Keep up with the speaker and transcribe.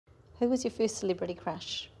Who was your first celebrity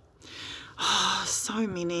crush? Oh, so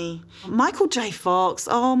many. Michael J. Fox,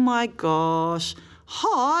 oh my gosh.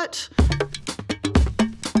 Hot.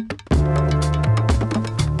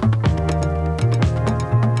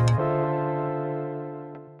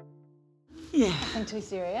 Yeah. Nothing too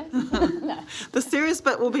serious? No. The serious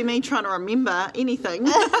bit will be me trying to remember anything.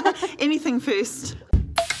 Anything first.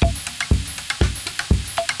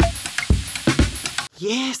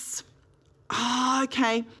 Yes. Oh,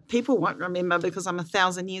 okay. People won't remember because I'm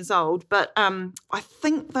 1,000 years old, but I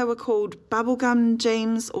think they were called bubblegum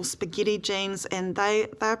jeans or spaghetti jeans, and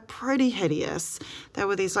they're pretty hideous. They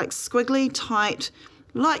were these like squiggly, tight,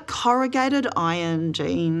 like corrugated iron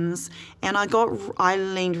jeans, and I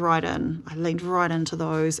leaned right in. I leaned right into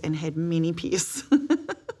those and had many pairs.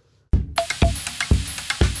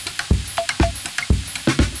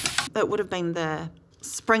 It would have been the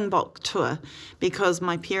Springbok tour, because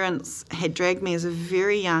my parents had dragged me as a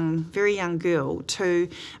very young girl to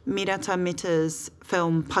Merata Meta's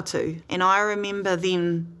film Patu, and I remember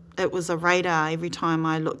then it was a radar. Every time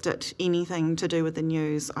I looked at anything to do with the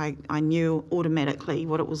news, I knew automatically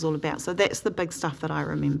what it was all about. So that's the big stuff that I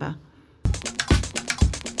remember.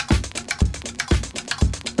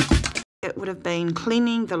 It would have been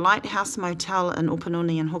cleaning the Lighthouse Motel in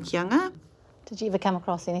Opanoni in Hokianga. Did you ever come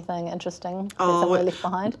across anything interesting that someone left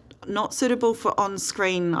behind? Not suitable for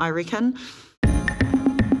on-screen, I reckon.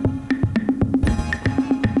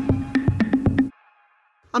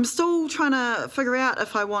 I'm still trying to figure out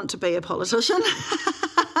if I want to be a politician.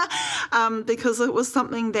 Because it was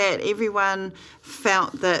something that everyone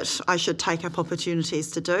felt that I should take up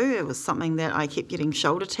opportunities to do. It was something that I kept getting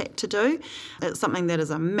shoulder tapped to do. It's something that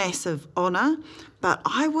is a massive honour, but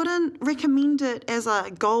I wouldn't recommend it as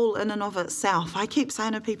a goal in and of itself. I keep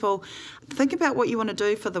saying to people, think about what you want to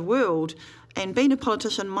do for the world, and being a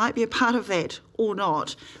politician might be a part of that or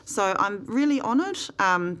not. So I'm really honoured,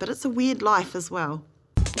 but it's a weird life as well.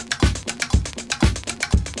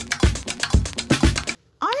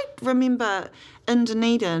 Remember in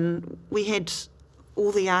Dunedin we had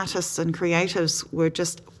all the artists and creatives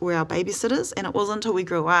were our babysitters, and it wasn't until we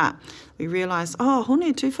grew up we realised, oh,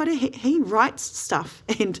 Hone Tūwhare, he writes stuff,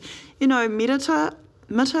 and you know, Mita,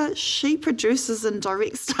 she produces and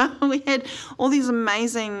directs stuff. We had all these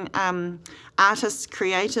amazing artists,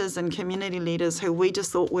 creators and community leaders who we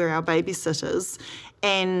just thought were our babysitters.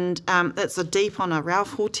 And it's a deep honour.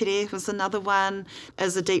 Ralph Hotere was another one.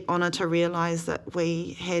 It's a deep honour to realise that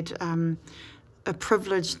we had a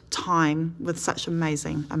privileged time with such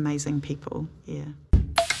amazing, amazing people. Yeah.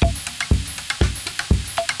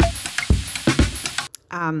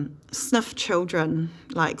 Sniff children,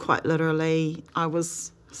 like quite literally. I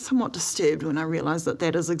was somewhat disturbed when I realised that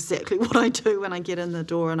that is exactly what I do when I get in the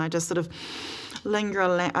door, and I just sort of linger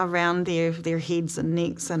around their heads and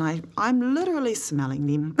necks, and I'm literally smelling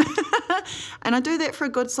them. And I do that for a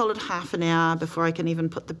good solid half an hour before I can even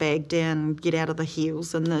put the bag down and get out of the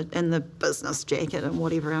heels and the business jacket and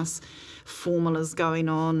whatever else formal is going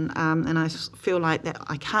on. And I feel like that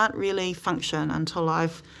I can't really function until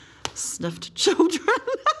I've sniffed children.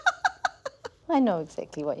 I know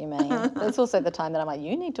exactly what you mean. It's also the time that I'm like,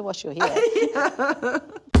 you need to wash your hair. Yeah.